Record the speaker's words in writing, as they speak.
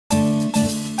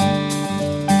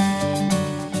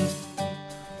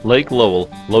Lake Lowell,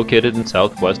 located in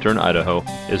southwestern Idaho,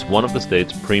 is one of the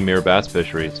state's premier bass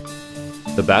fisheries.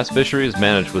 The bass fishery is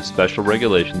managed with special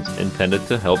regulations intended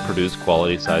to help produce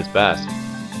quality-sized bass.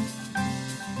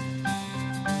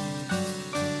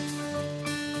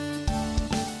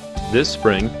 This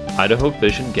spring, Idaho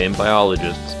Fish Game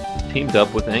Biologists teamed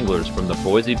up with anglers from the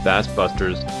Boise Bass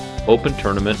Busters open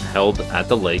tournament held at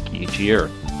the lake each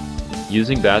year.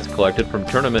 Using bass collected from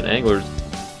tournament anglers,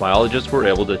 biologists were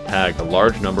able to tag a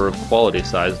large number of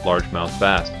quality-sized largemouth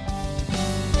bass.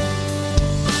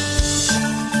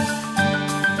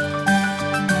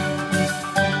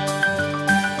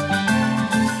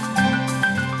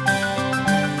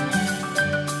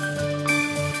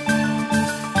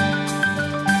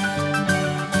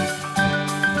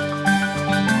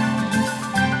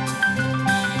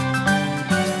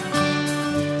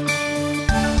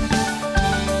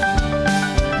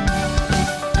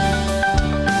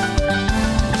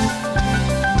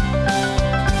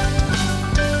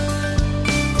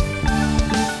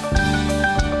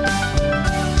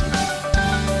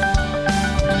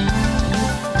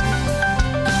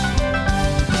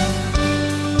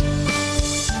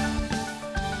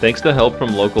 Thanks to help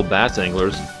from local bass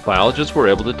anglers, biologists were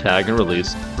able to tag and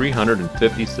release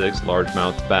 356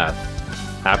 largemouth bass.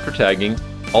 After tagging,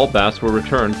 all bass were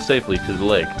returned safely to the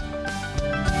lake.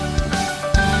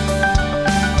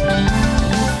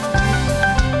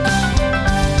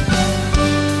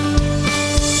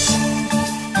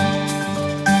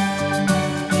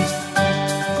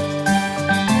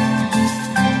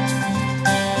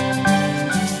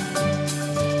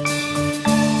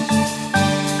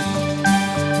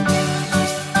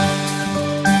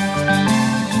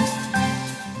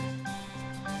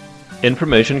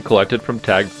 Information collected from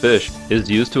tagged fish is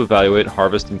used to evaluate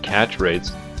harvest and catch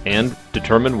rates and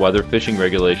determine whether fishing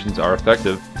regulations are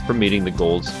effective for meeting the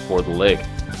goals for the lake.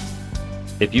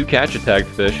 If you catch a tagged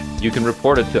fish, you can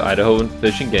report it to Idaho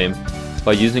Fish Game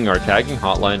by using our tagging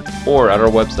hotline or at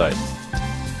our website.